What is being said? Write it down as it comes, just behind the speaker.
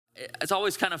it's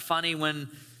always kind of funny when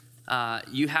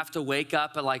you have to wake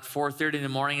up at like 4:30 in the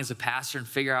morning as a pastor and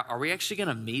figure out, are we actually going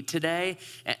to meet today?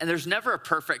 And there's never a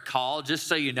perfect call, just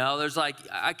so you know. There's like,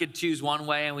 I could choose one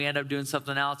way and we end up doing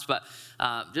something else, but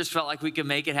just felt like we could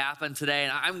make it happen today.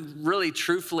 And I'm really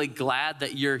truthfully glad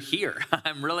that you're here.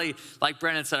 I'm really, like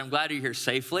Brandon said, I'm glad you're here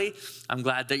safely. I'm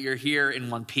glad that you're here in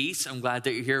one piece. I'm glad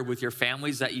that you're here with your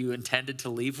families that you intended to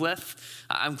leave with.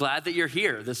 I'm glad that you're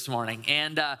here this morning.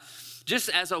 And just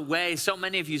as a way, so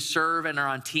many of you serve and are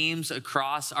on teams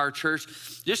across our church.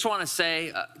 Just want to say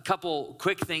a couple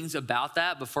quick things about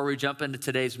that before we jump into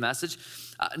today's message.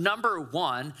 Number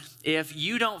one, if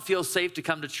you don't feel safe to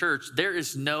come to church, there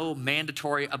is no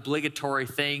mandatory, obligatory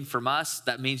thing from us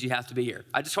that means you have to be here.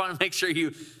 I just want to make sure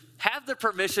you have the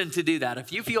permission to do that.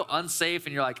 If you feel unsafe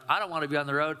and you're like, I don't want to be on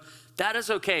the road, that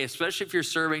is okay, especially if you're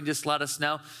serving, just let us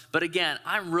know. But again,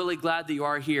 I'm really glad that you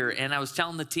are here. And I was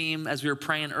telling the team as we were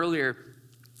praying earlier,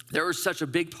 there was such a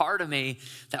big part of me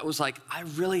that was like, I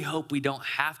really hope we don't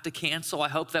have to cancel. I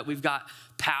hope that we've got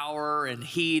power and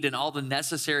heat and all the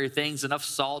necessary things, enough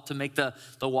salt to make the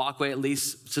walkway at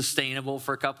least sustainable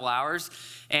for a couple hours.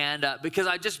 And because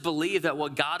I just believe that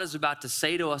what God is about to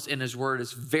say to us in his word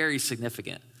is very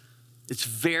significant. It's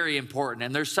very important.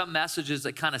 And there's some messages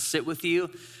that kind of sit with you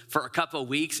for a couple of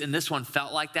weeks. And this one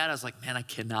felt like that. I was like, man, I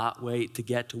cannot wait to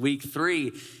get to week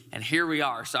 3. And here we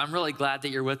are. So I'm really glad that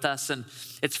you're with us. And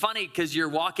it's funny because you're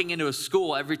walking into a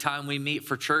school every time we meet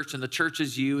for church. And the church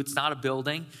is you. It's not a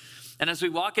building. And as we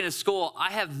walk into school,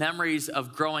 I have memories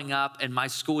of growing up in my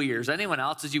school years. Anyone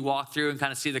else, as you walk through and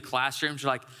kind of see the classrooms,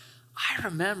 you're like, I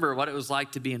remember what it was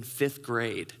like to be in 5th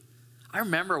grade. I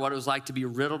remember what it was like to be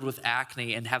riddled with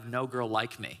acne and have no girl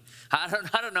like me. I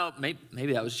don't know,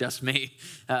 maybe that was just me.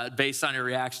 Based on your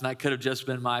reaction, that could have just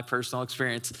been my personal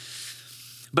experience.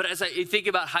 But as I think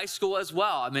about high school as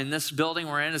well, I mean, this building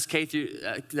we're in is K through,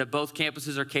 both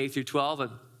campuses are K through 12.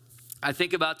 And I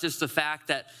think about just the fact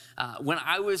that when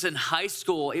I was in high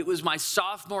school, it was my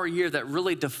sophomore year that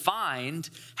really defined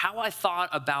how I thought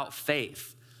about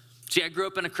faith. See, I grew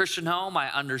up in a Christian home. I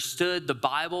understood the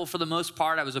Bible for the most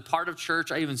part. I was a part of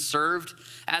church. I even served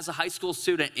as a high school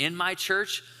student in my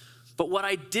church. But what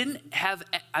I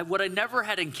never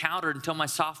had encountered until my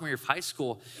sophomore year of high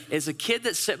school is a kid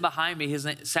that sat behind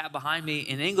me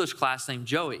in English class named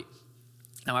Joey.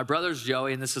 Now, my brother's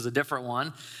Joey, and this is a different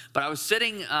one. But I was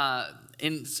sitting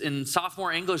in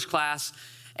sophomore English class,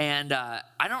 and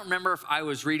I don't remember if I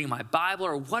was reading my Bible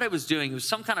or what I was doing. It was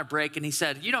some kind of break, and he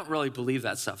said, you don't really believe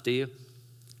that stuff, do you?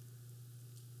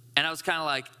 And I was kind of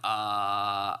like,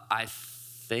 I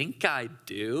think I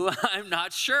do. I'm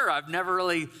not sure. I've never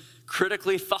really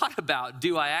critically thought about,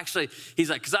 do I actually? He's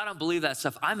like, because I don't believe that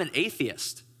stuff. I'm an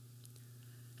atheist.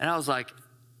 And I was like,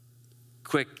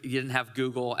 quick, you didn't have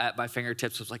Google at my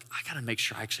fingertips. I was like, I got to make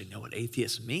sure I actually know what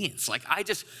atheist means. Like,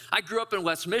 I grew up in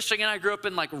West Michigan. I grew up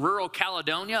in like rural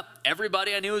Caledonia.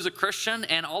 Everybody I knew was a Christian,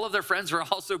 and all of their friends were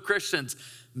also Christians.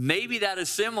 Maybe that is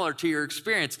similar to your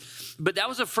experience. But that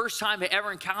was the first time I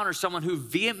ever encountered someone who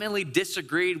vehemently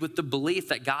disagreed with the belief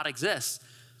that God exists.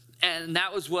 And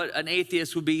that was what an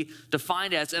atheist would be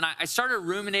defined as. And I started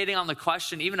ruminating on the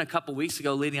question even a couple weeks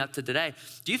ago leading up to today.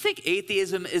 Do you think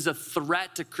atheism is a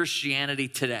threat to Christianity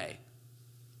today?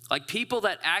 Like, people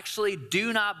that actually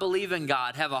do not believe in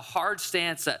God have a hard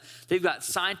stance that they've got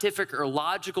scientific or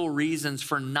logical reasons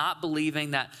for not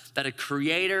believing that a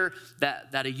creator,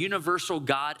 that a universal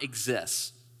God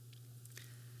exists.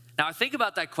 Now, I think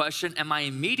about that question, and my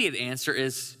immediate answer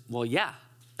is, well, yeah,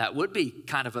 that would be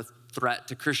kind of a threat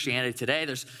to Christianity today.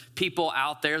 There's people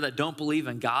out there that don't believe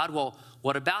in God. Well,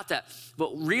 what about that?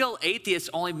 But real atheists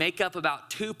only make up about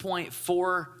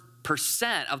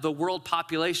 2.4% of the world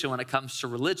population when it comes to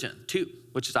religion,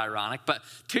 which is ironic, but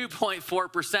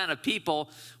 2.4% of people,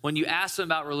 when you ask them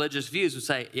about religious views, would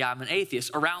say, yeah, I'm an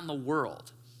atheist around the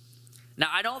world. Now,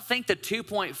 I don't think the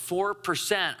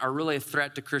 2.4% are really a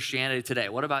threat to Christianity today.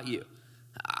 What about you?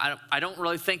 I don't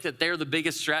really think that they're the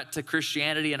biggest threat to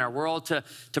Christianity in our world,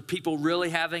 to people really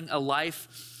having a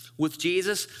life with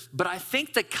Jesus. But I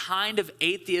think the kind of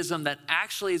atheism that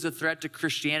actually is a threat to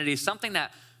Christianity is something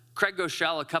that Craig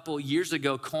Groeschel a couple of years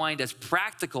ago coined as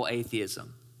practical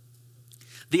atheism.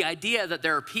 The idea that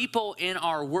there are people in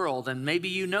our world, and maybe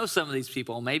you know some of these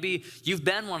people, maybe you've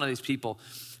been one of these people,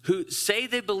 who say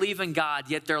they believe in God,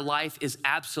 yet their life is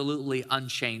absolutely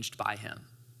unchanged by him.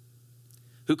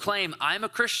 Who claim, I'm a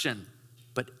Christian,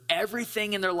 but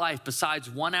everything in their life besides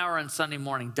 1 hour on Sunday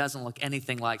morning doesn't look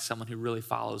anything like someone who really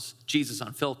follows Jesus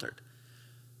Unfiltered.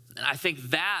 And I think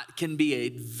that can be a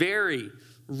very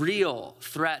real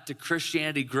threat to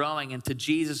Christianity growing and to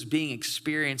Jesus being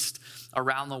experienced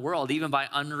around the world, even by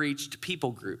unreached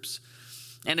people groups.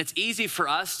 And it's easy for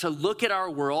us to look at our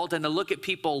world and to look at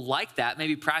people like that,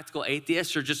 maybe practical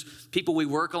atheists or just people we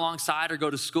work alongside or go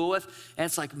to school with. And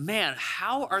it's like, man,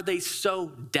 how are they so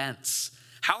dense?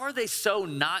 How are they so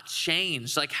not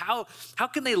changed? Like how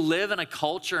can they live in a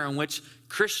culture in which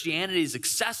Christianity is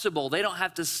accessible? They don't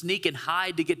have to sneak and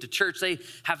hide to get to church. They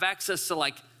have access to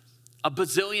like a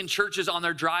bazillion churches on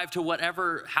their drive to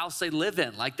whatever house they live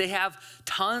in. Like they have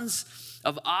tons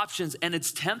of options, and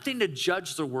it's tempting to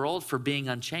judge the world for being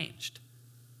unchanged.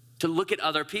 To look at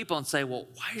other people and say, well,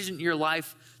 why isn't your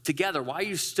life together? Why are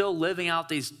you still living out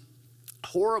these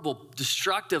horrible,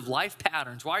 destructive life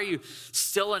patterns? Why are you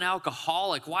still an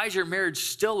alcoholic? Why is your marriage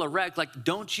still a wreck? Like,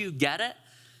 don't you get it?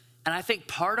 And I think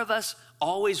part of us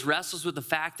always wrestles with the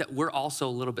fact that we're also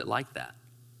a little bit like that.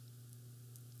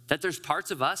 That there's parts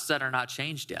of us that are not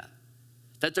changed yet.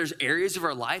 That there's areas of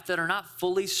our life that are not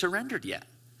fully surrendered yet.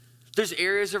 There's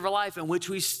areas of our life in which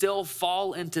we still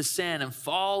fall into sin and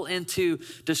fall into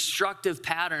destructive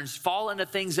patterns, fall into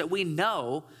things that we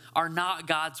know are not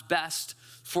God's best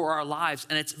for our lives.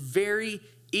 And it's very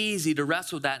easy to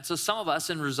wrestle with that. And so some of us,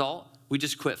 in result, we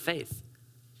just quit faith.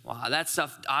 Wow, that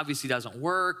stuff obviously doesn't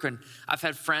work. And I've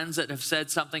had friends that have said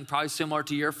something probably similar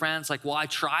to your friends, like, well, I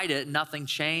tried it, nothing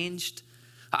changed.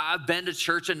 I've been to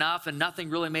church enough and nothing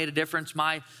really made a difference.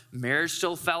 My marriage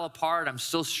still fell apart. I'm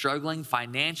still struggling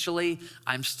financially.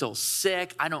 I'm still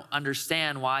sick. I don't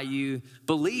understand why you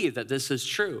believe that this is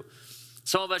true.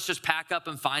 Some of us just pack up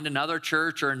and find another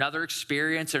church or another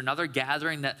experience or another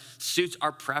gathering that suits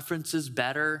our preferences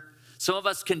better. Some of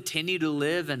us continue to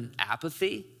live in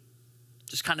apathy,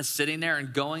 just kind of sitting there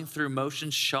and going through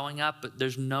motions, showing up, but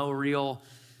there's no real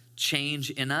change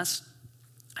in us.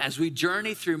 As we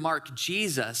journey through Mark,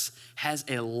 Jesus has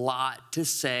a lot to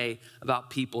say about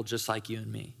people just like you and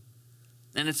me.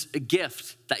 And it's a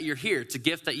gift that you're here. It's a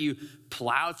gift that you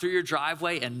plowed through your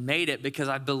driveway and made it, because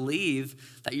I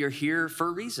believe that you're here for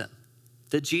a reason.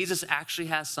 That Jesus actually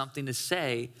has something to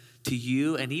say to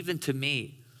you and even to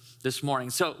me this morning.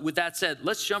 So with that said,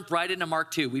 let's jump right into Mark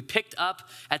 2. We picked up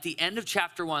at the end of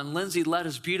chapter 1. Lindsay led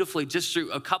us beautifully just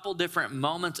through a couple different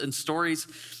moments and stories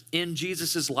in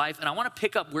Jesus's life. And I want to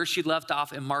pick up where she left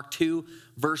off in Mark 2,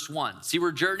 verse 1. See,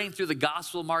 we're journeying through the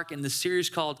Gospel of Mark in this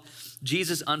series called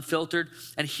Jesus Unfiltered.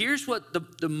 And here's what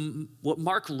what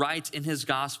Mark writes in his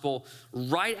gospel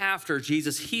right after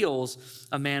Jesus heals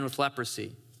a man with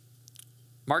leprosy.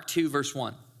 Mark 2, verse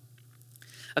 1.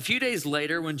 A few days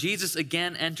later, when Jesus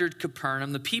again entered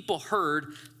Capernaum, the people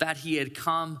heard that he had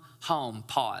come home.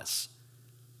 Pause.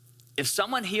 If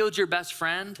someone healed your best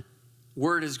friend,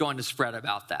 word is going to spread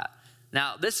about that.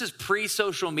 Now, this is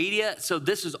pre-social media, so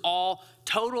this is all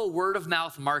total word of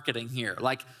mouth marketing here.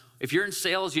 Like, if you're in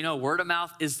sales, you know word of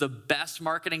mouth is the best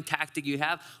marketing tactic you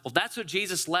have. Well, that's what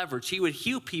Jesus leveraged. He would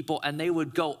heal people and they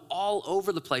would go all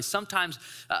over the place, sometimes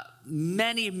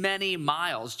many, many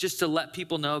miles, just to let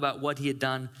people know about what he had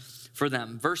done for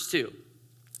them. Verse 2,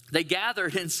 they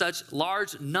gathered in such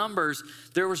large numbers,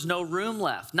 there was no room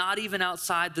left, not even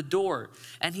outside the door.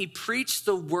 And he preached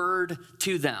the word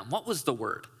to them. What was the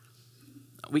word?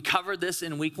 We covered this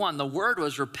in week 1. The word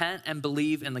was repent and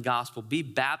believe in the gospel. Be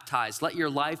baptized. Let your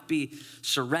life be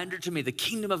surrendered to me. The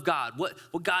kingdom of God, what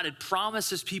God had promised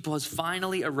his people, has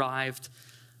finally arrived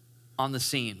on the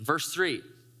scene. Verse 3.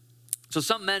 So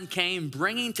some men came,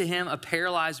 bringing to him a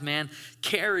paralyzed man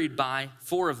carried by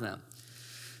 4 of them.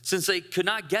 Since they could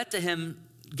not get him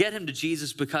to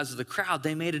Jesus because of the crowd,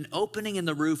 they made an opening in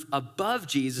the roof above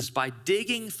Jesus by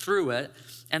digging through it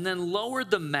and then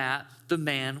lowered the mat the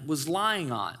man was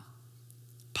lying on.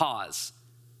 Pause.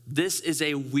 This is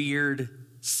a weird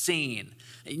scene.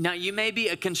 Now, you may be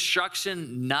a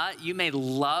construction nut. You may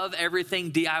love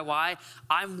everything DIY.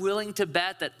 I'm willing to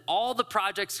bet that all the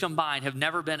projects combined have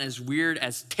never been as weird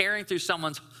as tearing through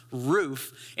someone's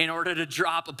roof in order to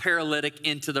drop a paralytic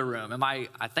into the room. I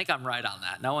think I'm right on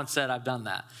that. No one said I've done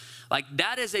that. Like,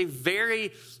 that is a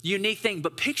very unique thing.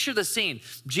 But picture the scene.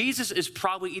 Jesus is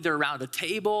probably either around a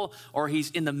table or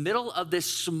he's in the middle of this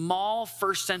small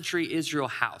first century Israel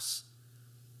house.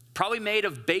 Probably made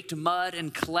of baked mud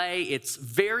and clay. It's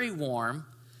very warm.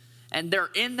 And they're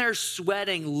in there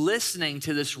sweating, listening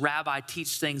to this rabbi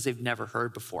teach things they've never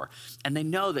heard before. And they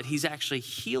know that he's actually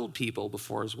healed people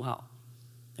before as well.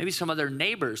 Maybe some of their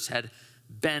neighbors had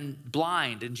been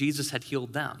blind and Jesus had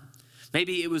healed them.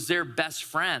 Maybe it was their best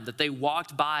friend that they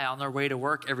walked by on their way to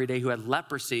work every day who had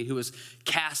leprosy, who was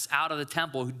cast out of the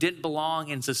temple, who didn't belong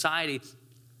in society.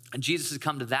 And Jesus had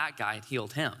come to that guy and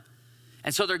healed him.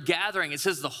 And so they're gathering. It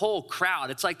says the whole crowd.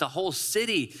 It's like the whole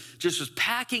city just was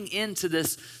packing into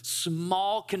this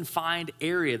small confined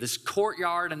area, this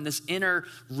courtyard and this inner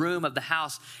room of the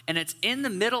house. And it's in the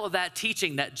middle of that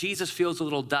teaching that Jesus feels a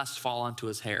little dust fall onto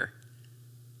his hair.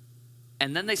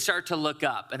 And then they start to look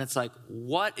up and it's like,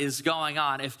 what is going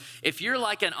on? If you're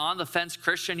like an on the fence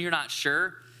Christian, you're not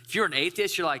sure. If you're an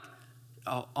atheist, you're like,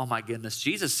 oh my goodness,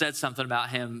 Jesus said something about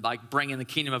him, like bringing the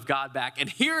kingdom of God back. And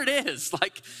here it is,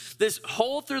 like this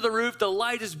hole through the roof, the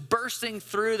light is bursting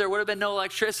through. There would have been no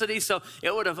electricity, so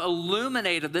it would have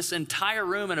illuminated this entire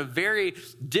room in a very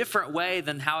different way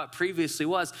than how it previously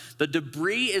was. The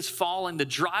debris is falling, the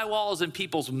drywall is in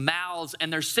people's mouths,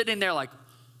 and they're sitting there like,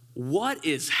 what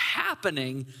is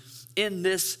happening in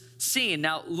this scene?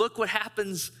 Now, look what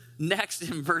happens next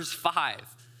in verse 5.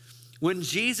 When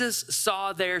Jesus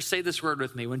saw their, say this word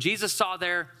with me, when Jesus saw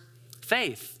their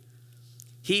faith,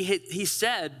 he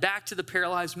said back to the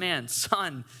paralyzed man,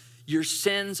 son, your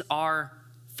sins are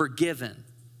forgiven.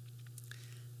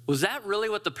 Was that really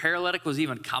what the paralytic was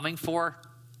even coming for?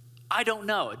 I don't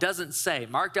know. It doesn't say.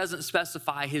 Mark doesn't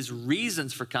specify his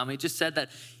reasons for coming. It just said that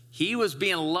he was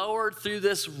being lowered through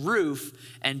this roof,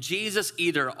 and Jesus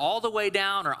either all the way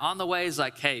down or on the way is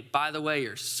like, hey, by the way,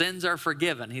 your sins are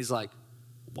forgiven. He's like,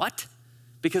 what?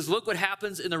 Because look what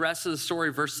happens in the rest of the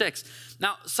story, verse 6.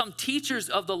 Now, some teachers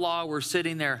of the law were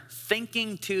sitting there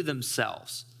thinking to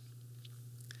themselves.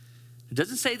 It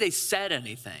doesn't say they said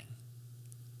anything.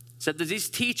 It said that these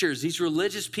teachers, these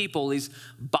religious people, these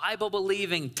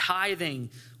Bible-believing, tithing,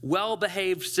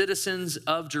 well-behaved citizens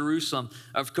of Jerusalem,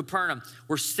 of Capernaum,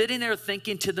 were sitting there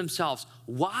thinking to themselves,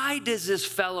 why does this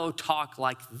fellow talk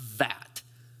like that?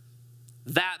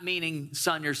 That meaning,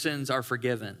 son, your sins are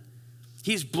forgiven.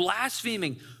 He's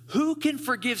blaspheming. Who can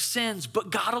forgive sins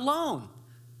but God alone?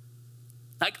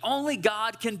 Like only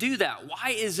God can do that.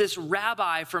 Why is this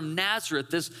rabbi from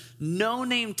Nazareth, this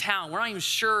no-name town, we're not even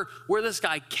sure where this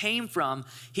guy came from.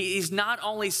 He's not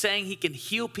only saying he can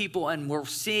heal people and we're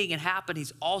seeing it happen,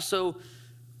 he's also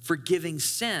forgiving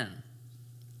sin.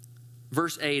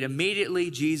 Verse 8, immediately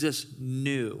Jesus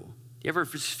knew. You ever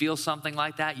just feel something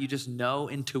like that? You just know,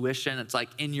 intuition, it's like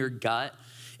in your gut.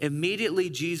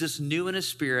 Immediately, Jesus knew in his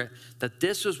spirit that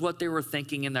this was what they were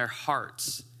thinking in their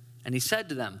hearts. And he said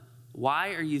to them,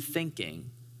 why are you thinking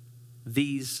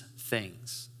these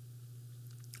things?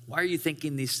 Why are you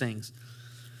thinking these things?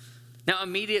 Now,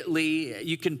 immediately,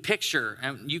 you can picture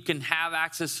and you can have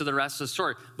access to the rest of the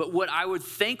story. But what I would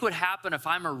think would happen if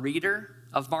I'm a reader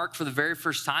of Mark for the very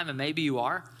first time, and maybe you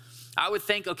are, I would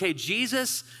think, okay,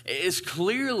 Jesus is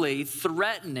clearly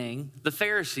threatening the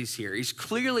Pharisees here. He's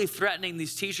clearly threatening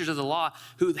these teachers of the law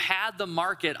who had the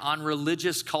market on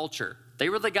religious culture. They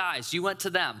were the guys, you went to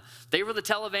them. They were the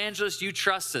televangelists you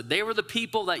trusted. They were the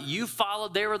people that you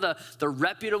followed. They were the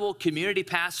reputable community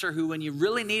pastor who, when you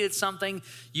really needed something,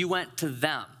 you went to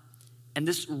them. And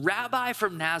this rabbi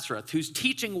from Nazareth who's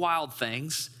teaching wild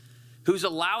things, who's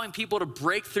allowing people to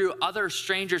break through other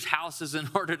strangers' houses in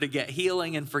order to get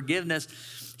healing and forgiveness.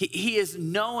 He is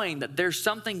knowing that there's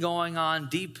something going on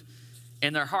deep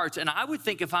in their hearts. And I would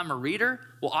think if I'm a reader,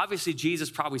 well, obviously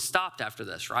Jesus probably stopped after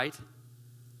this, right?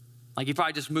 Like he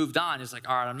probably just moved on. He's like,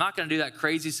 all right, I'm not going to do that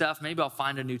crazy stuff. Maybe I'll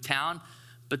find a new town.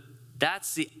 But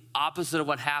that's the opposite of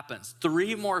what happens.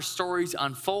 3 more stories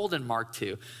unfold in Mark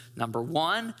 2. Number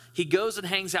 1, he goes and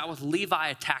hangs out with Levi,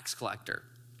 a tax collector.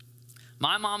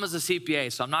 My mom is a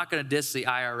CPA, so I'm not going to diss the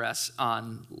IRS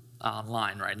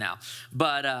online right now.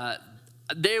 But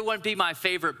they wouldn't be my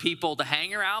favorite people to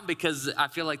hang around because I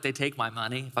feel like they take my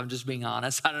money, if I'm just being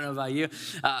honest. I don't know about you.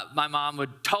 My mom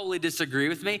would totally disagree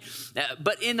with me.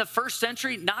 But in the first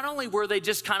century, not only were they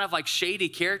just kind of like shady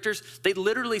characters, they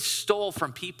literally stole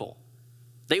from people.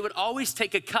 They would always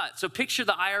take a cut. So picture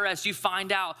the IRS, you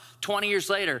find out 20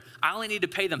 years later, I only need to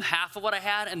pay them half of what I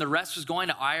had and the rest was going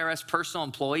to IRS personal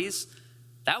employees.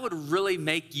 That would really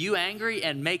make you angry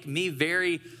and make me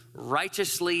very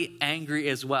righteously angry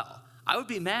as well. I would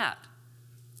be mad.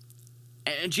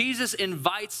 And Jesus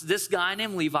invites this guy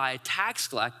named Levi, a tax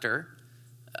collector,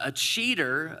 a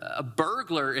cheater, a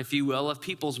burglar, if you will, of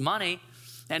people's money.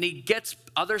 And he gets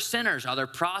other sinners, other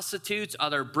prostitutes,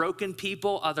 other broken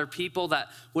people, other people that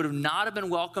would have not have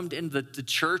been welcomed into the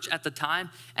church at the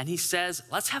time. And he says,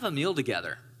 let's have a meal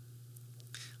together.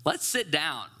 Let's sit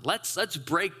down. Let's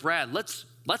break bread. Let's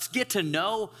get to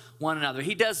know one another.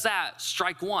 He does that,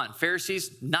 strike one.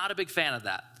 Pharisees, not a big fan of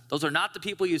that. Those are not the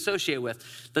people you associate with.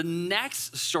 The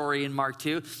next story in Mark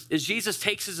 2 is Jesus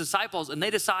takes his disciples and they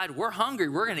decide, we're hungry,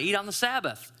 we're gonna eat on the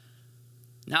Sabbath.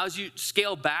 Now, as you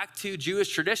scale back to Jewish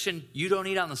tradition, you don't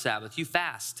eat on the Sabbath, you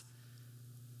fast.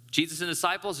 Jesus and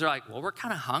disciples are like, well, we're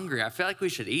kind of hungry. I feel like we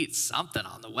should eat something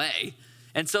on the way.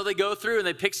 And so they go through and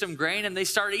they pick some grain and they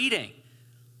start eating.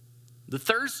 The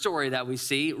third story that we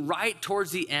see right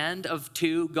towards the end of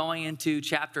 2, going into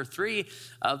chapter 3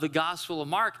 of the Gospel of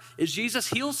Mark, is Jesus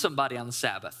heals somebody on the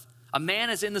Sabbath. A man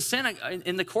is in the synagogue,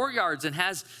 in the courtyards, and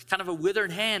has kind of a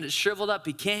withered hand. It's shriveled up.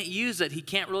 He can't use it. He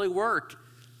can't really work.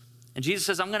 And Jesus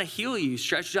says, I'm going to heal you. He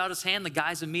stretches out his hand. The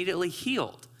guy's immediately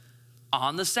healed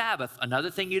on the Sabbath. Another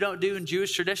thing you don't do in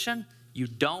Jewish tradition, you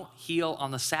don't heal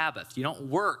on the Sabbath. You don't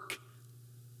work.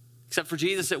 Except for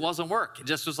Jesus, it wasn't work. It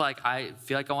just was like, I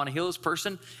feel like I want to heal this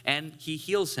person, and he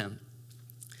heals him.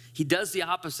 He does the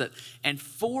opposite. And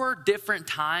 4 different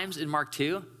times in Mark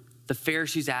 2, the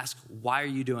Pharisees ask, why are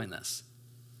you doing this?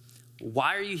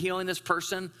 Why are you healing this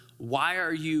person? Why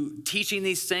are you teaching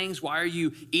these things? Why are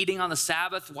you eating on the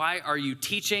Sabbath? Why are you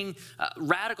teaching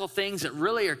radical things that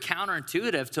really are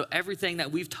counterintuitive to everything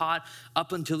that we've taught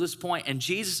up until this point? And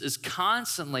Jesus is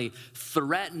constantly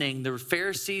threatening the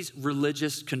Pharisees'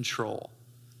 religious control.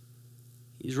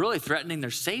 He's really threatening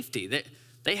their safety.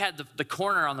 They had the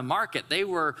corner on the market. They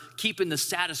were keeping the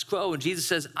status quo. And Jesus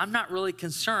says, I'm not really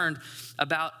concerned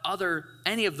about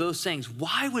any of those things.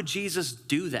 Why would Jesus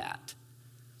do that?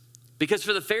 Because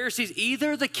for the Pharisees,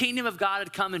 either the kingdom of God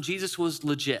had come and Jesus was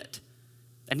legit,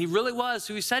 and he really was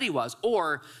who he said he was,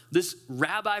 or this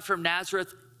rabbi from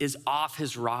Nazareth is off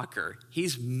his rocker.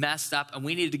 He's messed up, and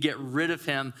we need to get rid of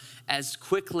him as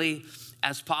quickly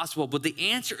as possible. But the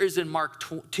answer is in Mark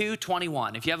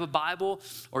 2:21. If you have a Bible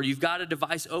or you've got a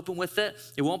device open with it,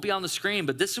 it won't be on the screen,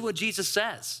 but this is what Jesus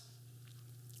says.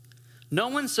 No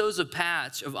one sews a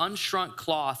patch of unshrunk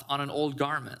cloth on an old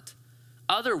garment.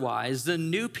 Otherwise, the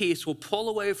new piece will pull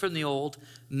away from the old,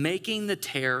 making the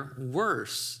tear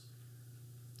worse.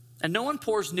 And no one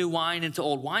pours new wine into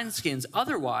old wineskins.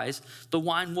 Otherwise, the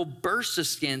wine will burst the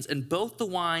skins, and both the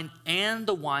wine and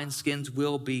the wineskins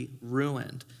will be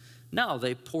ruined. No,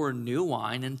 they pour new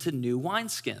wine into new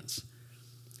wineskins.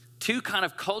 2 kind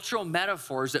of cultural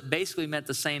metaphors that basically meant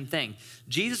the same thing.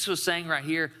 Jesus was saying right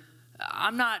here,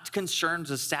 I'm not concerned with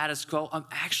the status quo. I'm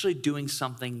actually doing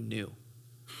something new.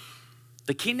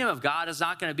 The kingdom of God is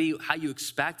not going to be how you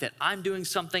expect it. I'm doing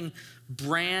something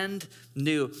brand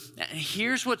new. And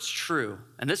here's what's true,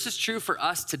 and this is true for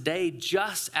us today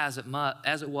just as it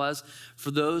was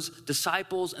for those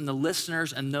disciples and the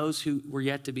listeners and those who were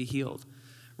yet to be healed.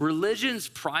 Religion's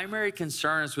primary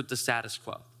concern is with the status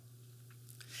quo.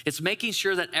 It's making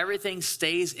sure that everything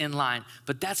stays in line,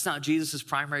 but that's not Jesus'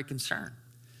 primary concern.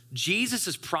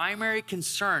 Jesus' primary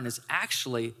concern is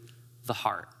actually the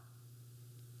heart.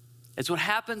 It's what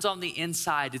happens on the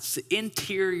inside. It's the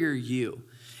interior you.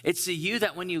 It's the you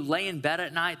that when you lay in bed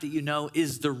at night that you know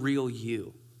is the real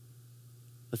you.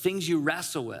 The things you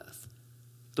wrestle with,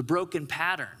 the broken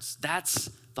patterns,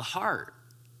 that's the heart.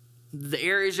 The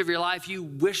areas of your life you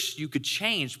wish you could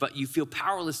change, but you feel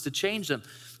powerless to change them.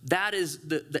 That is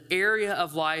the area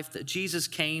of life that Jesus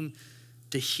came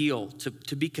to heal,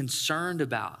 to be concerned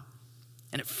about.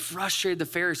 And it frustrated the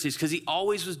Pharisees because he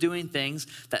always was doing things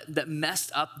that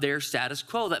messed up their status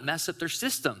quo, that messed up their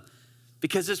system.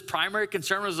 Because his primary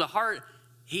concern was the heart,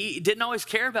 he didn't always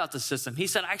care about the system. He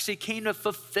said, I actually came to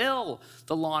fulfill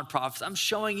the law and prophets. I'm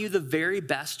showing you the very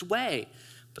best way.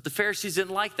 But the Pharisees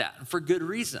didn't like that, and for good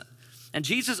reason. And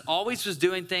Jesus always was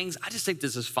doing things, I just think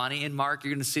this is funny. In Mark,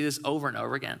 you're going to see this over and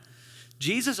over again.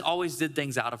 Jesus always did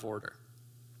things out of order.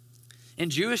 In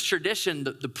Jewish tradition,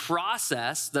 the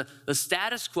process, the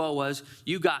status quo was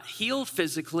you got healed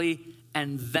physically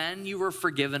and then you were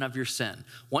forgiven of your sin.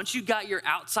 Once you got your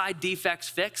outside defects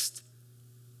fixed,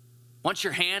 once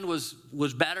your hand was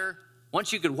better,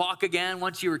 once you could walk again,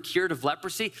 once you were cured of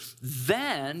leprosy,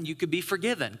 then you could be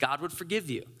forgiven. God would forgive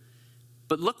you.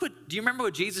 But do you remember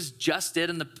what Jesus just did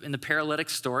in the paralytic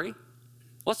story?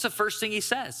 What's the first thing he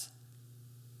says?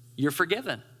 You're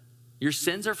forgiven. Your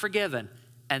sins are forgiven.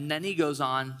 And then he goes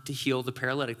on to heal the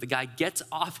paralytic. The guy gets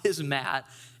off his mat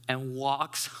and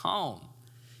walks home.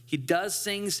 He does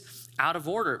things out of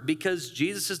order because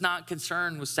Jesus is not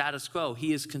concerned with status quo.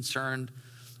 He is concerned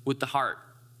with the heart.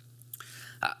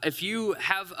 If you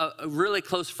have a really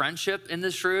close friendship in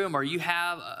this room, or you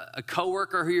have a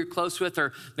coworker who you're close with,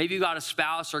 or maybe you got a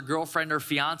spouse or girlfriend or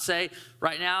fiance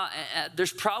right now,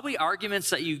 there's probably arguments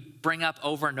that you bring up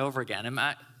over and over again.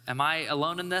 Am I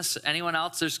alone in this? Anyone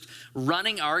else? There's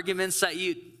running arguments that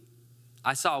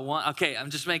I saw one. Okay, I'm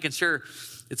just making sure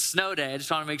it's snow day. I just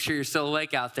want to make sure you're still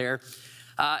awake out there.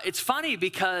 It's funny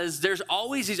because there's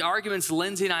always these arguments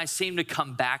Lindsay and I seem to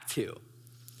come back to.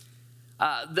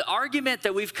 The argument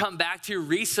that we've come back to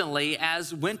recently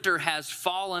as winter has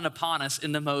fallen upon us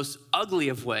in the most ugly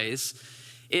of ways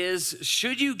is,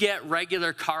 should you get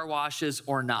regular car washes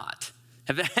or not?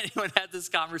 Have anyone had this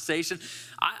conversation?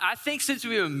 I think since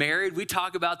we've been married, we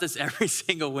talk about this every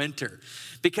single winter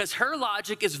because her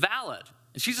logic is valid.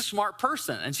 And she's a smart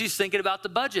person, and she's thinking about the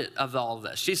budget of all of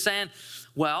this. She's saying,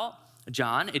 well,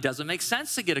 John, it doesn't make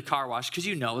sense to get a car wash because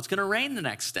you know it's going to rain the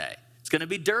next day. It's going to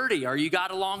be dirty, or you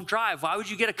got a long drive. Why would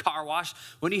you get a car wash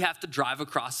when you have to drive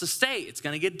across the state? It's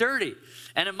going to get dirty.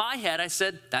 And in my head, I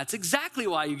said, that's exactly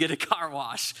why you get a car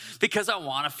wash, because I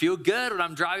want to feel good when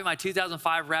I'm driving my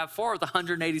 2005 RAV4 with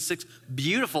 186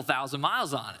 beautiful thousand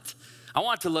miles on it. I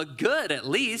want it to look good at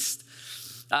least.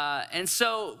 And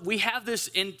so we have this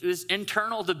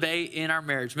internal debate in our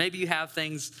marriage. Maybe you have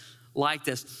things like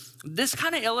this. This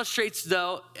kind of illustrates,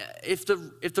 though, if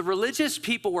the religious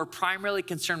people were primarily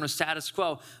concerned with status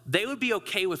quo, they would be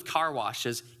okay with car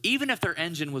washes, even if their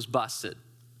engine was busted.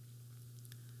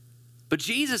 But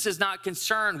Jesus is not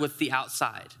concerned with the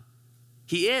outside.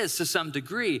 He is to some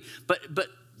degree, but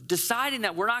deciding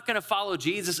that we're not going to follow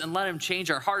Jesus and let him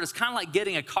change our heart is kind of like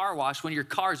getting a car wash when your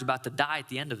car is about to die at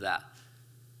the end of that.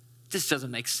 This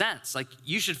doesn't make sense. Like,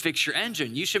 you should fix your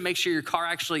engine. You should make sure your car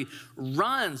actually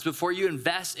runs before you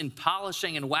invest in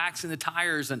polishing and waxing the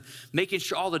tires and making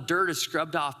sure all the dirt is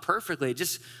scrubbed off perfectly. It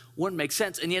just wouldn't make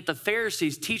sense. And yet the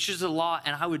Pharisees, teachers of the law,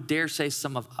 and I would dare say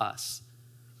some of us,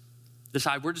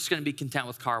 decide we're just going to be content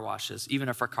with car washes, even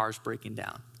if our car's breaking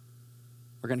down.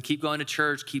 We're going to keep going to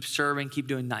church, keep serving, keep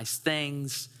doing nice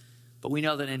things. But we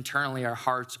know that internally our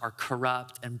hearts are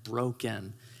corrupt and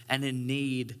broken and in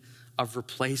need of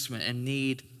replacement and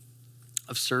need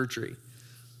of surgery.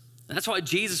 And that's why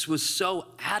Jesus was so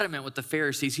adamant with the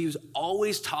Pharisees. He was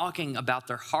always talking about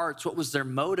their hearts. What was their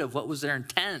motive? What was their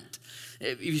intent?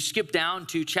 If you skip down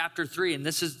to chapter 3, and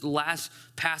this is the last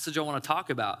passage I want to talk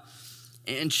about.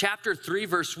 In chapter 3,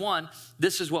 verse 1,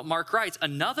 this is what Mark writes.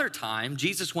 Another time,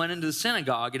 Jesus went into the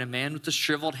synagogue, and a man with a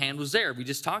shriveled hand was there. We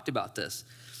just talked about this.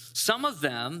 Some of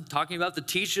them, talking about the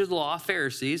teachers of the law,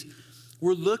 Pharisees,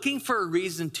 were looking for a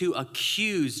reason to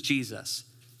accuse Jesus.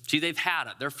 See, they've had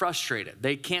it. They're frustrated.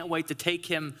 They can't wait to take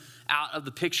him out of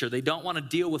the picture. They don't want to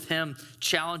deal with him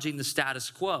challenging the status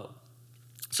quo.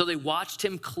 So they watched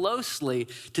him closely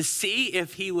to see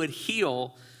if he would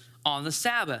heal on the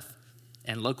Sabbath.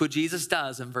 And look what Jesus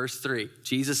does in verse 3.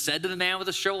 Jesus said to the man with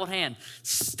the shriveled hand,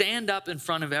 "Stand up in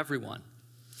front of everyone."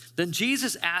 Then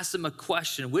Jesus asked them a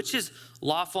question, which is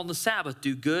lawful on the Sabbath,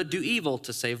 do good, do evil,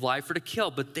 to save life or to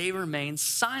kill? But they remained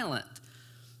silent.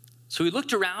 So he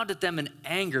looked around at them in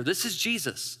anger. This is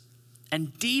Jesus.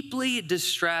 And deeply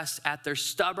distressed at their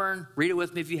stubborn, read it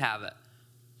with me if you have it,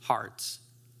 hearts.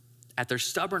 At their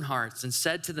stubborn hearts, and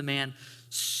said to the man,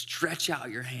 "Stretch out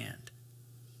your hand."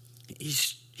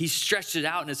 He stretched it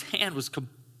out and his hand was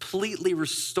completely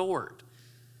restored.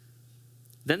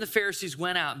 Then the Pharisees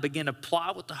went out and began to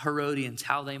plot with the Herodians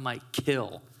how they might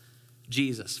kill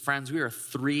Jesus. Friends, we are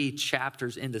 3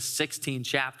 chapters into 16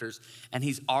 chapters, and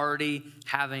he's already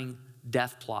having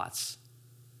death plots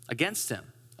against him,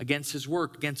 against his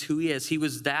work, against who he is. He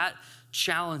was that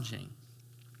challenging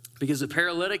because the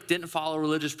paralytic didn't follow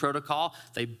religious protocol.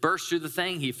 They burst through the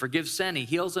thing. He forgives sin. He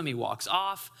heals them. He walks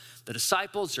off. The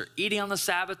disciples are eating on the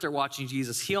Sabbath. They're watching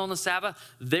Jesus heal on the Sabbath.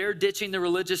 They're ditching the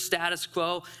religious status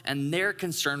quo, and they're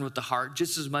concerned with the heart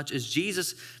just as much as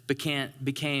Jesus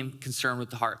became concerned with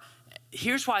the heart.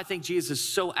 Here's why I think Jesus is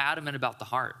so adamant about the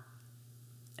heart.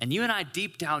 And you and I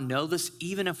deep down know this,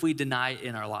 even if we deny it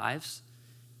in our lives.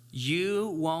 You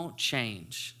won't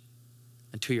change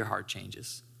until your heart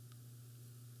changes.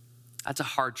 That's a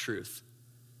hard truth.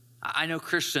 I know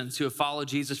Christians who have followed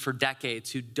Jesus for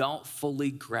decades who don't fully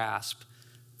grasp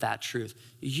that truth.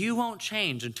 You won't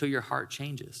change until your heart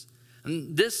changes.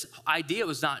 And this idea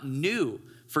was not new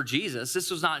for Jesus. This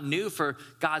was not new for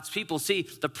God's people. See,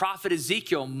 the prophet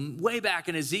Ezekiel, way back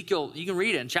in Ezekiel, you can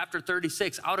read it in chapter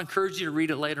 36. I would encourage you to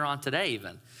read it later on today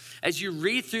even. As you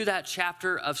read through that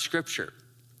chapter of scripture,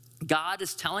 God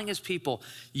is telling his people,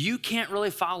 you can't really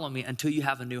follow me until you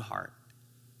have a new heart.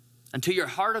 Until your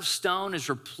heart of stone is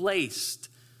replaced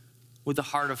with the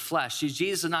heart of flesh. See,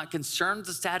 Jesus is not concerned with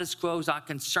the status quo. He's not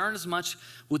concerned as much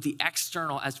with the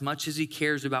external as much as he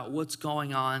cares about what's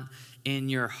going on in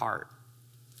your heart.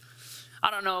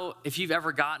 I don't know if you've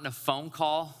ever gotten a phone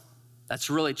call that's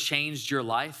really changed your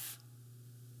life.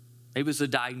 Maybe it was a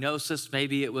diagnosis.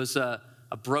 Maybe it was a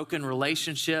broken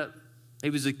relationship.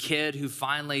 Maybe it was a kid who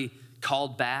finally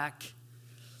called back.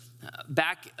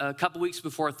 Back a couple weeks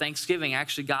before Thanksgiving, I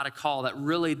actually got a call that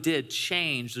really did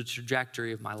change the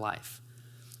trajectory of my life.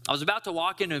 I was about to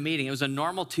walk into a meeting. It was a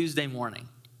normal Tuesday morning.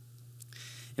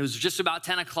 It was just about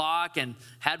 10 o'clock and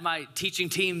had my teaching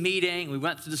team meeting. We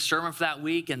went through the sermon for that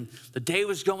week and the day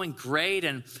was going great.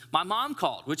 And my mom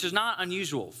called, which is not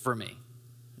unusual for me.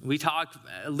 We talk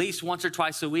at least once or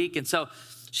twice a week. And so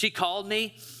she called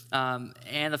me.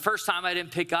 And the first time I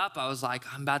didn't pick up, I was like,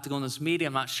 I'm about to go in this meeting.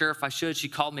 I'm not sure if I should. She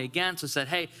called me again. So I said,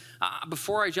 hey,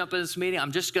 before I jump in this meeting,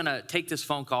 I'm just going to take this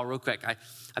phone call real quick.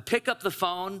 I pick up the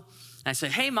phone and I say,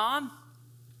 hey, Mom.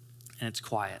 And it's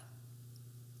quiet.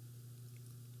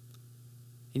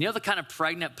 You know the kind of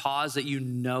pregnant pause that you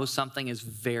know something is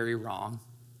very wrong?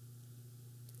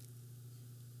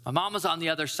 My mom was on the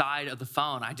other side of the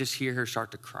phone. I just hear her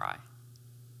start to cry.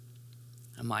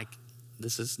 I'm like,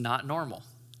 this is not normal.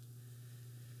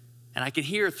 And I could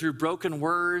hear through broken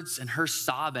words and her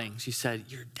sobbing. She said,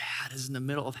 your dad is in the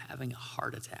middle of having a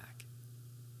heart attack.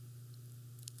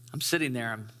 I'm sitting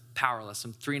there, I'm powerless.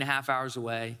 I'm 3.5 hours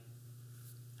away.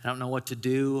 I don't know what to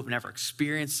do. I've never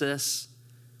experienced this.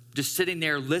 Just sitting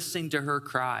there listening to her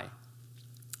cry.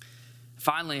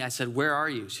 Finally, I said, where are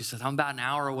you? She said, I'm about an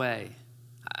hour away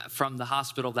from the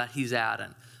hospital that he's at,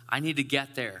 and I need to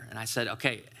get there. And I said,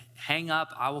 okay, hang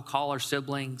up. I will call our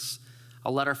siblings.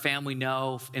 I'll let our family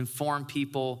know, inform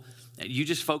people. You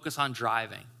just focus on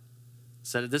driving. I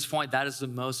said, at this point, that is the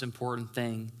most important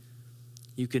thing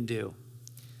you can do.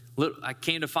 I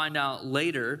came to find out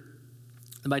later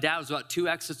that my dad was about 2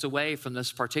 exits away from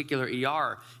this particular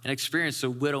ER and experienced a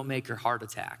widowmaker heart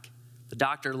attack. The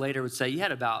doctor later would say, you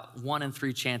had about 1 in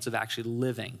 3 chance of actually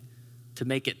living to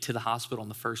make it to the hospital in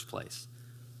the first place.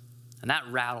 And that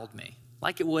rattled me,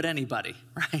 like it would anybody,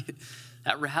 right?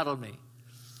 That rattled me.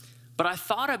 But I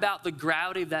thought about the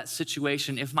gravity of that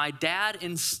situation. If my dad,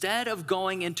 instead of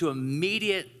going into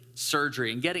immediate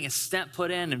surgery and getting a stent put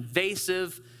in,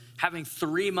 invasive, having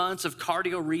 3 months of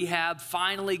cardio rehab,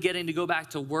 finally getting to go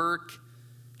back to work,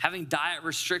 having diet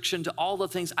restriction, to all the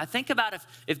things. I think about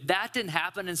if that didn't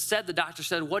happen, instead the doctor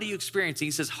said, what are you experiencing?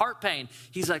 He says, heart pain.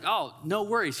 He's like, oh, no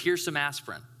worries, here's some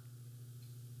aspirin.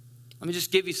 Let me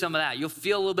just give you some of that. You'll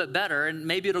feel a little bit better and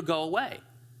maybe it'll go away.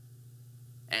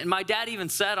 And my dad even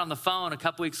said on the phone a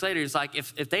couple weeks later, he's like,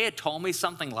 if they had told me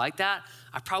something like that,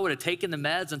 I probably would have taken the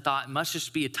meds and thought it must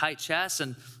just be a tight chest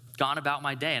and gone about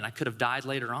my day, and I could have died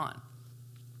later on.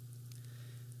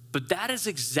 But that is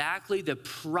exactly the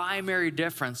primary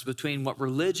difference between what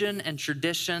religion and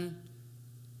tradition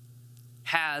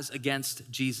has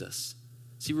against Jesus.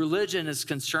 See, religion is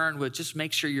concerned with just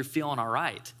make sure you're feeling all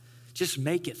right. Just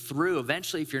make it through.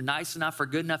 Eventually, if you're nice enough or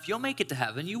good enough, you'll make it to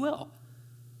heaven. You will.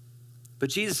 But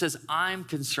Jesus says, I'm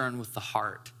concerned with the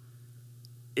heart.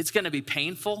 It's going to be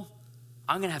painful.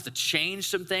 I'm going to have to change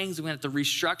some things. I'm going to have to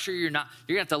restructure. You're going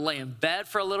to have to lay in bed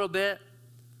for a little bit.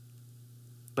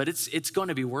 But it's going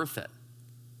to be worth it.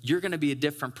 You're going to be a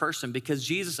different person because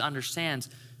Jesus understands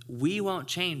we won't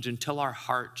change until our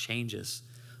heart changes.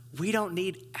 We don't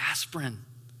need aspirin.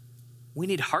 We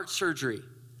need heart surgery.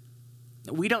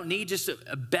 We don't need just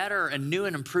a better and new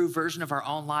and improved version of our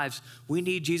own lives. We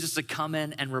need Jesus to come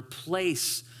in and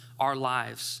replace our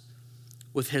lives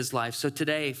with his life. So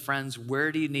today, friends,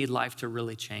 where do you need life to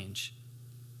really change?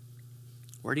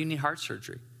 Where do you need heart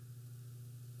surgery?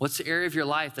 What's the area of your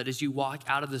life that as you walk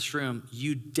out of this room,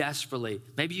 you desperately,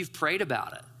 maybe you've prayed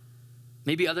about it.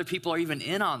 Maybe other people are even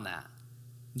in on that.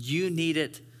 You need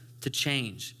it to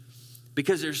change.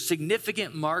 Because there's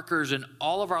significant markers in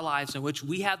all of our lives in which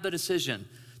we have the decision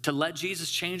to let Jesus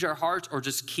change our hearts or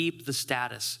just keep the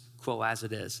status quo as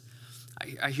it is.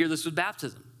 I hear this with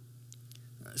baptism.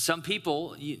 Some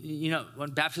people, you know,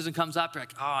 when baptism comes up, you're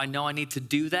like, oh, I know I need to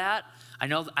do that. I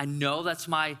know that's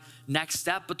my next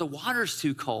step, but the water's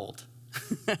too cold,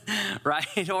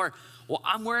 right? Or, well,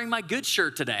 I'm wearing my good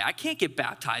shirt today. I can't get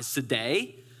baptized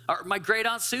today. Or my great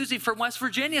aunt Susie from West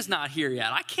Virginia is not here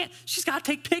yet. She's got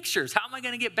to take pictures. How am I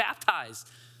going to get baptized?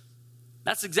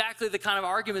 That's exactly the kind of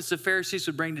arguments the Pharisees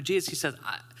would bring to Jesus. He says,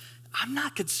 I'm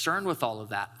not concerned with all of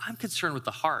that. I'm concerned with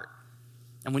the heart.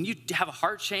 And when you have a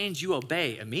heart change, you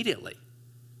obey immediately.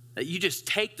 That you just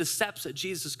take the steps that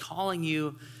Jesus is calling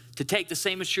you to take. The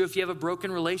same is true if you have a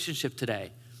broken relationship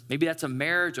today. Maybe that's a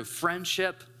marriage, a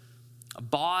friendship, a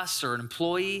boss, or an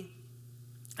employee.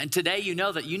 And today you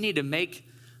know that you need to make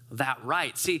that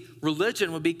right. See,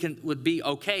 religion would be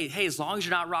okay. Hey, as long as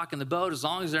you're not rocking the boat, as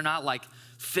long as they're not like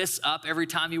fists up every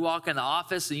time you walk in the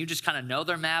office and you just kind of know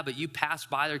they're mad, but you pass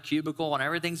by their cubicle and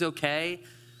everything's okay.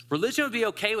 Religion would be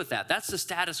okay with that. That's the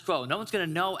status quo. No one's going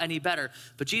to know any better.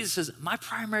 But Jesus says, my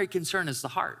primary concern is the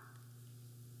heart,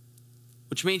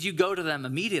 which means you go to them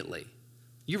immediately.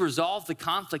 You resolve the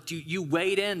conflict. You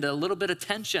wade into a little bit of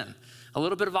tension, a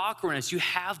little bit of awkwardness. You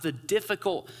have the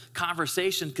difficult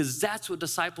conversation because that's what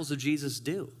disciples of Jesus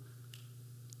do.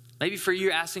 Maybe for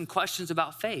you, asking questions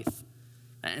about faith.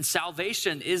 And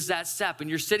salvation is that step. And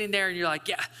you're sitting there and you're like,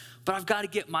 yeah, but I've got to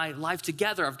get my life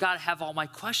together. I've got to have all my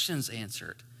questions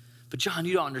answered. But John,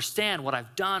 you don't understand what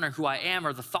I've done or who I am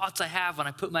or the thoughts I have when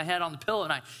I put my head on the pillow at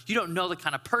night. You don't know the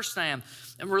kind of person I am.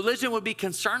 And religion would be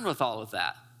concerned with all of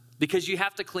that because you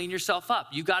have to clean yourself up.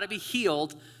 You got to be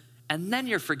healed and then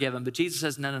you're forgiven. But Jesus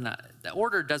says, no. The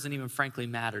order doesn't even frankly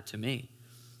matter to me.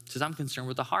 He says, I'm concerned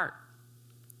with the heart.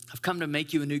 I've come to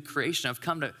make you a new creation. I've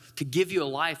come to give you a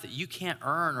life that you can't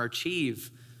earn or achieve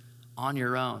on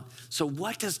your own. So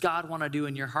what does God want to do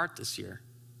in your heart this year?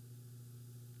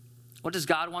 What does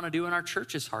God want to do in our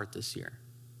church's heart this year?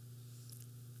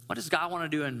 What does God want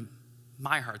to do in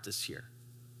my heart this year?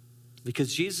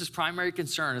 Because Jesus' primary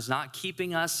concern is not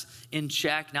keeping us in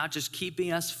check, not just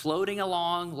keeping us floating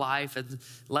along life and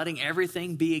letting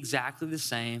everything be exactly the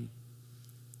same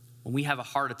when we have a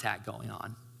heart attack going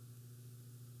on.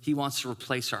 He wants to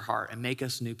replace our heart and make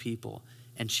us new people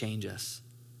and change us.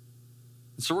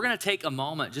 And so we're going to take a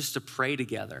moment just to pray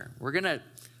together. We're going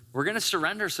to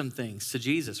surrender some things to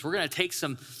Jesus. We're going to take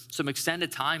some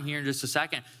extended time here in just a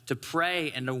second to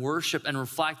pray and to worship and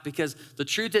reflect, because the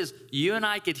truth is you and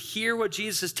I could hear what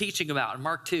Jesus is teaching about in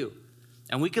Mark 2,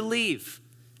 and we could leave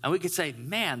and we could say,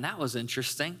 man, that was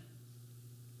interesting.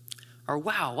 Or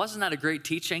wow, wasn't that a great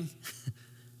teaching?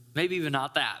 Maybe even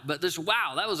not that, but there's,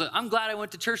 wow, I'm glad I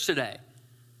went to church today.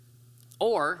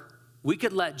 Or we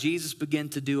could let Jesus begin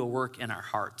to do a work in our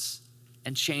hearts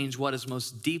and change what is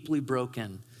most deeply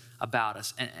broken about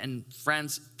us. And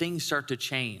friends, things start to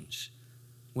change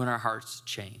when our hearts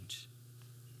change.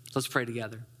 Let's pray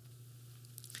together.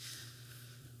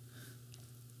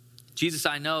 Jesus,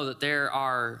 I know that there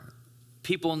are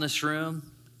people in this room,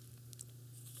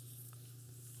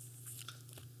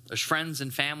 there's friends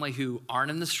and family who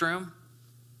aren't in this room.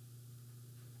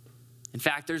 In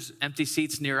fact, there's empty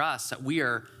seats near us that we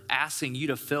are asking you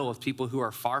to fill with people who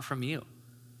are far from you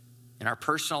in our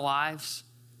personal lives,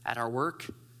 at our work,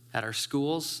 at our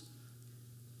schools,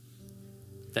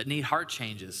 that need heart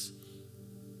changes,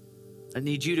 that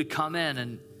need you to come in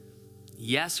and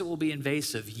yes, it will be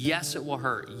invasive. Yes, it will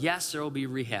hurt. Yes, there will be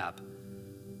rehab.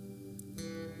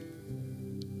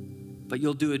 But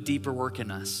you'll do a deeper work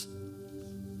in us.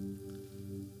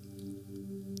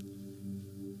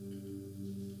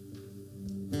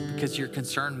 Because you're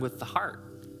concerned with the heart.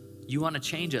 You want to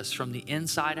change us from the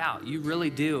inside out. You really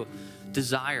do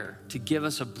desire to give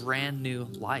us a brand new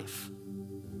life.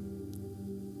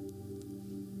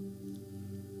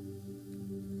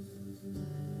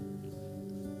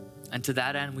 And to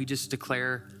that end, we just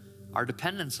declare our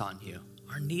dependence on you,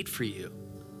 our need for you.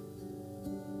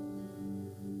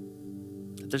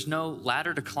 There's no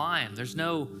ladder to climb. There's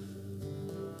no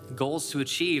goals to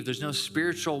achieve. There's no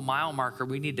spiritual mile marker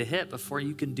we need to hit before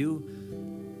you can do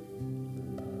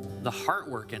the heart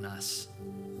work in us.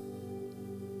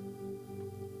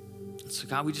 So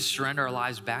God, we just surrender our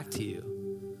lives back to you.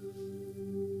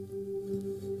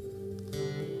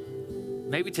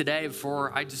 Maybe today,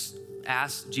 before I just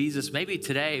ask Jesus, maybe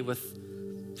today with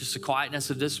just the quietness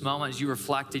of this moment as you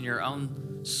reflect in your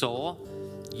own soul,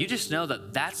 you just know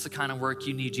that that's the kind of work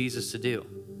you need Jesus to do.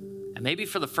 And maybe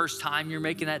for the first time you're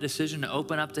making that decision to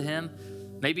open up to him.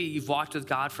 Maybe you've walked with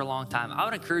God for a long time. I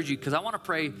would encourage you, because I want to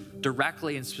pray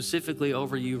directly and specifically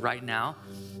over you right now.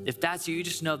 If that's you, you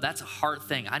just know that's a heart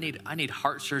thing. I need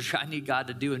heart surgery. I need God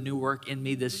to do a new work in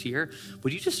me this year.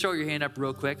 Would you just throw your hand up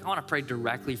real quick? I want to pray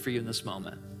directly for you in this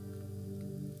moment.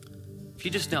 If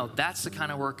you just know that's the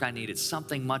kind of work I need, it's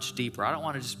something much deeper. I don't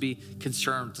want to just be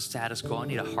concerned with the status quo. I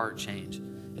need a heart change.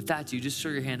 If that's you, just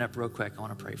throw your hand up real quick. I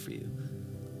want to pray for you.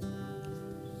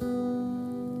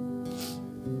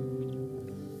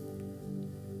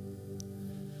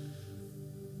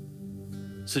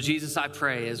 So Jesus, I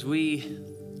pray as we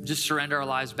just surrender our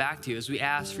lives back to you, as we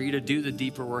ask for you to do the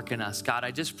deeper work in us, God,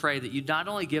 I just pray that you'd not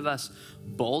only give us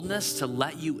boldness to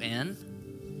let you in,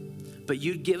 but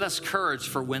you'd give us courage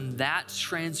for when that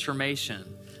transformation,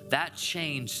 that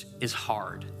change is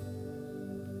hard.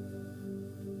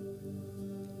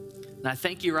 And I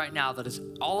thank you right now that as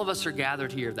all of us are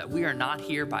gathered here, that we are not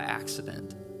here by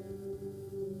accident.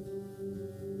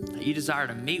 That you desire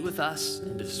to meet with us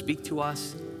and to speak to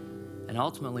us and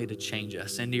ultimately to change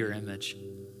us into your image.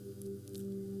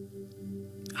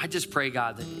 I just pray,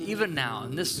 God, that even now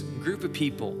in this group of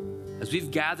people, as we've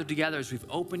gathered together, as we've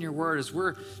opened your word, as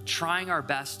we're trying our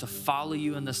best to follow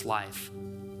you in this life,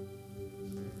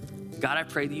 God, I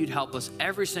pray that you'd help us,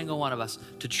 every single one of us,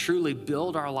 to truly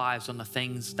build our lives on the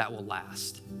things that will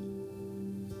last.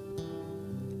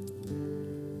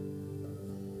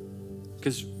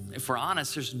 Because if we're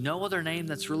honest, there's no other name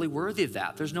that's really worthy of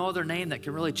that. There's no other name that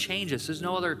can really change us. There's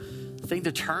no other thing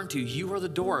to turn to. You are the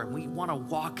door, and we want to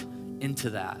walk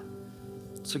into that.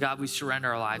 So God, we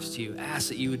surrender our lives to you. Ask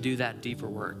that you would do that deeper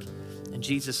work. In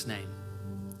Jesus' name,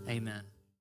 amen.